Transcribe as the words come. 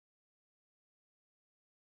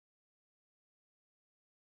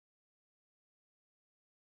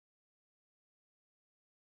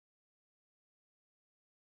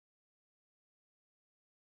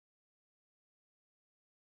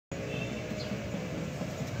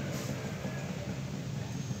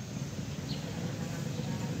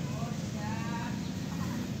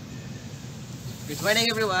Good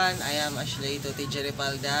morning everyone, I am Ashlay to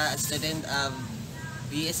Ripalda, a student of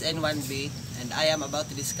BSN 1B, and I am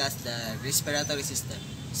about to discuss the respiratory system.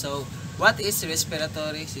 So, what is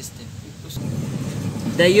respiratory system?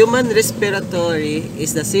 The human respiratory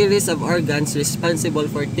is the series of organs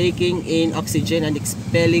responsible for taking in oxygen and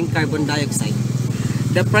expelling carbon dioxide.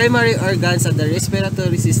 The primary organs of the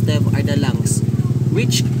respiratory system are the lungs,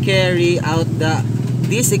 which carry out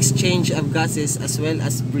this exchange of gases as well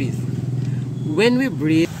as breathe. When we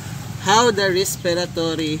breathe, how the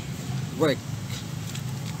respiratory work?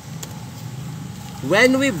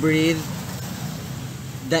 When we breathe,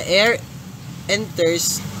 the air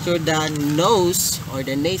enters through the nose or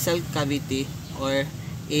the nasal cavity or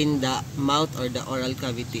in the mouth or the oral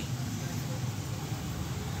cavity,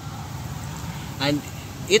 and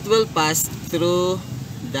it will pass through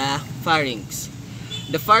the pharynx.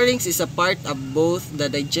 The pharynx is a part of both the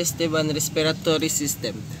digestive and respiratory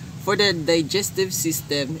system. For the digestive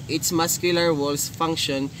system, its muscular walls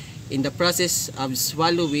function in the process of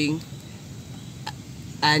swallowing,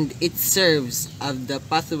 and it serves as the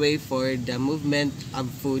pathway for the movement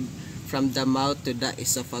of food from the mouth to the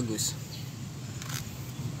esophagus.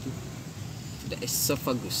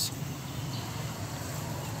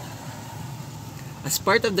 As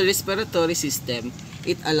part of the respiratory system,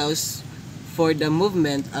 it allows for the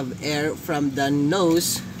movement of air from the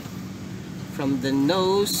nose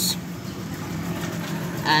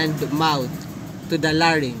and mouth to the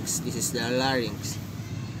larynx. This is the larynx.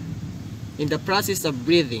 In the process of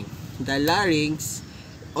breathing, the larynx,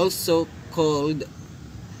 also called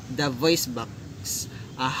the voice box,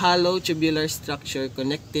 a hollow tubular structure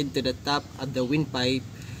connected to the top of the windpipe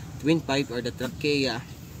or the trachea.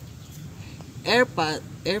 Air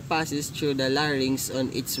passes through the larynx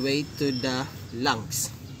on its way to the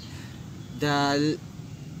lungs.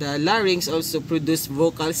 The larynx also produces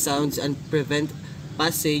vocal sounds and prevent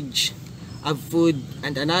passage of food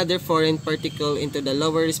and another foreign particle into the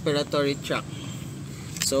lower respiratory tract.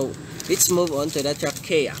 So let's move on to the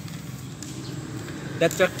trachea. The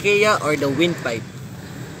trachea or the windpipe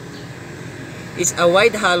is a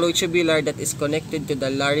wide hollow tubular that is connected to the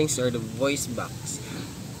larynx or the voice box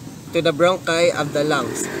to the bronchi of the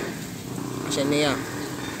lungs.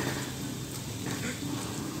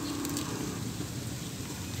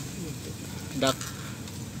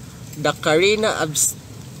 The carina of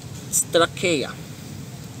trachea,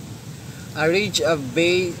 a ridge at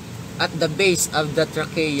the base of the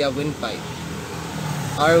trachea windpipe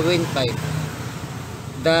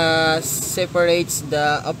that separates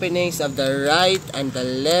the openings of the right and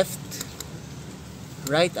left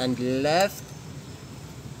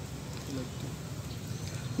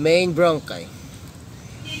main bronchi.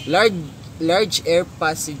 Large air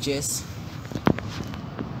passages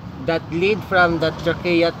that lead from the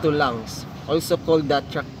trachea to lungs, also called the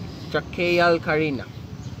tracheal carina.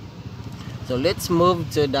 So let's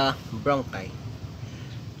move to the bronchi.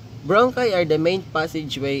 Bronchi are the main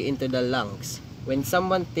passageway into the lungs. When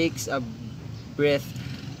someone takes a breath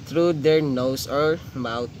through their nose or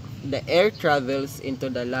mouth, the air travels into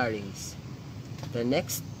the larynx. The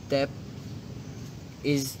next step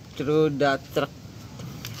is through the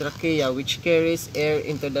trachea, which carries air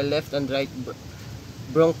into the left and right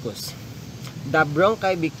bronchus. The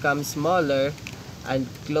bronchi become smaller and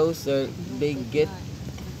closer they get.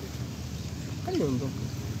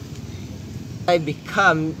 They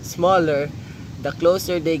become smaller the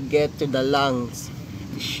closer they get to the lungs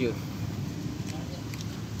tissue.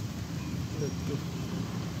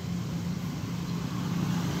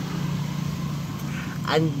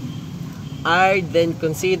 And are then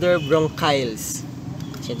considered bronchioles.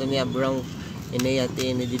 Ito niya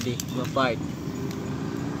part.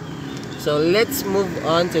 So let's move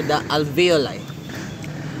on to the alveoli.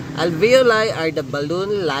 Alveoli are the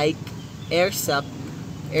balloon-like air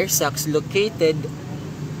sacs located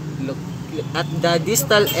at the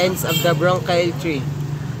distal ends of the bronchial tree.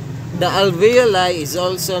 The alveoli is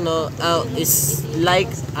also is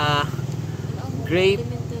like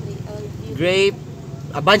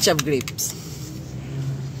a bunch of grapes.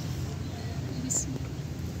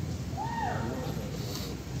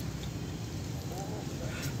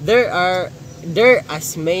 There are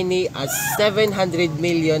as many as 700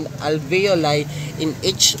 million alveoli in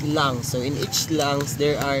each lung. So in each lungs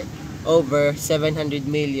there are over 700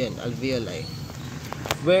 million alveoli,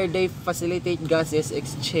 where they facilitate gases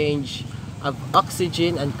exchange of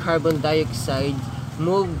oxygen and carbon dioxide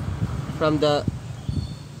move from the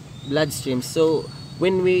bloodstream. So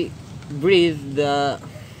when we breathe,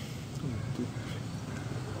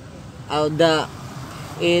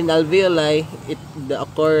 in alveoli, the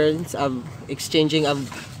occurrence of exchanging of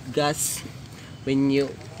gas when you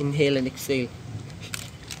inhale and exhale.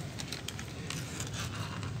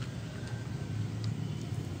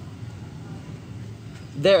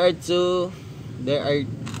 There are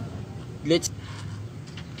let's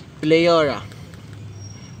pleura.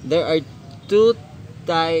 There are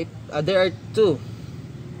there are two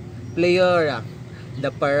pleura,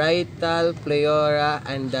 the parietal pleura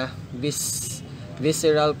and the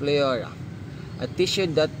visceral pleura, a tissue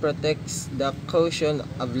that protects the cushion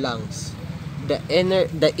of lungs. The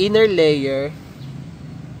inner layer,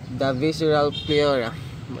 the visceral pleura,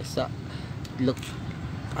 look,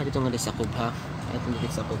 dito nga sakop ha.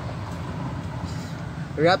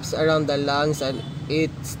 Wraps around the lungs and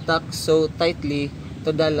it stuck so tightly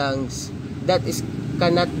to the lungs that it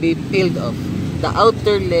cannot be peeled off. The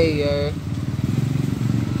outer layer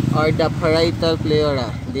or the parietal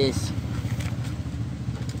pleura, this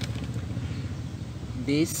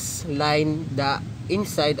line the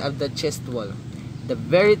inside of the chest wall. The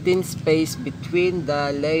very thin space between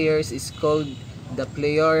the layers is called the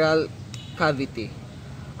pleural cavity.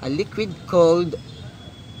 A liquid called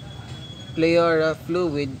pleural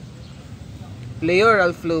fluid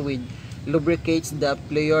lubricates the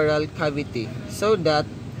pleural cavity so that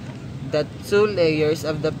the two layers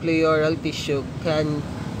of the pleural tissue can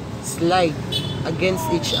slide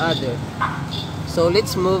against each other. So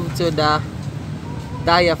let's move to the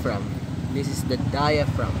diaphragm. This is the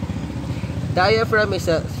diaphragm. Diaphragm is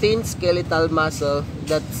a thin skeletal muscle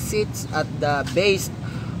that sits at the base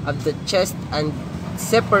of the chest and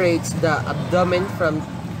separates the abdomen from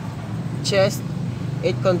chest.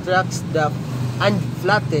 It contracts and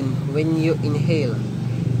flattens when you inhale.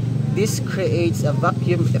 This creates a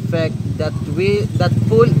vacuum effect that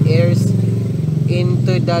pulls air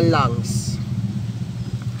into the lungs.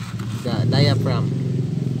 The diaphragm.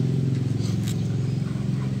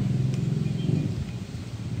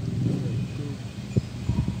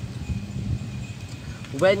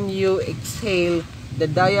 When you exhale, the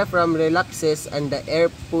diaphragm relaxes and the air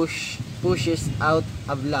pushes out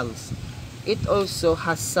of lungs. It also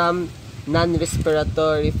has some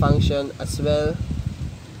non-respiratory function as well.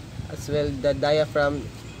 The diaphragm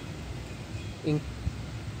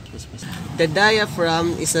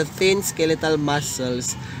is a thin skeletal muscle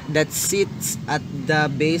that sits at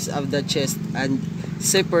the base of the chest and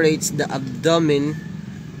separates the abdomen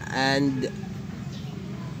and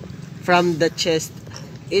from the chest.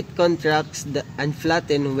 It contracts and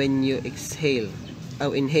flattens when you inhale.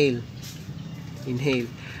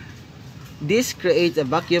 This creates a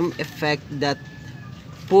vacuum effect that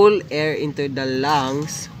pulls air into the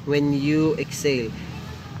lungs when you exhale.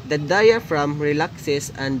 The diaphragm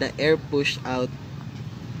relaxes and the air pushes out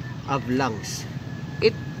of lungs.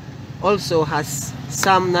 It also has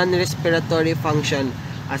some non-respiratory function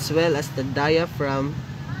as well as the diaphragm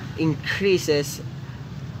increases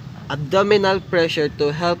abdominal pressure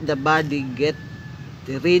to help the body get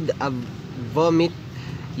rid of vomit,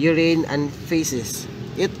 urine, and feces.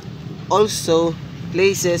 It also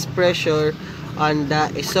places pressure on the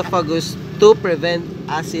esophagus to prevent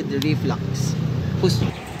acid reflux.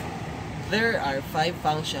 There are 5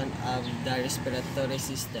 functions of the respiratory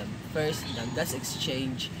system. First, the gas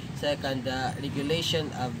exchange. Second, the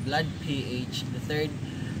regulation of blood pH. The third,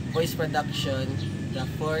 voice production. The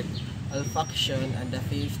fourth, olfaction. And the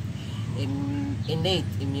fifth, innate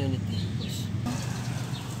immunity.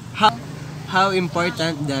 How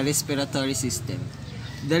important the respiratory system?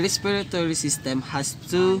 The respiratory system has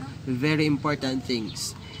 2 very important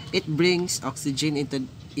things. It brings oxygen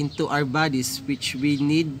into our bodies, which we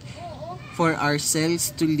need for our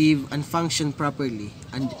cells to live and function properly,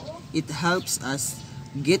 and it helps us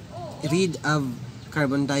get rid of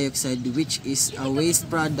carbon dioxide, which is a waste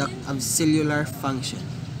product of cellular function.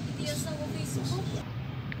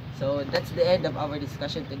 So that's the end of our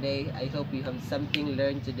discussion today. I hope you have something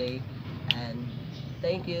learned today, and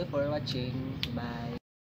thank you for watching. Bye.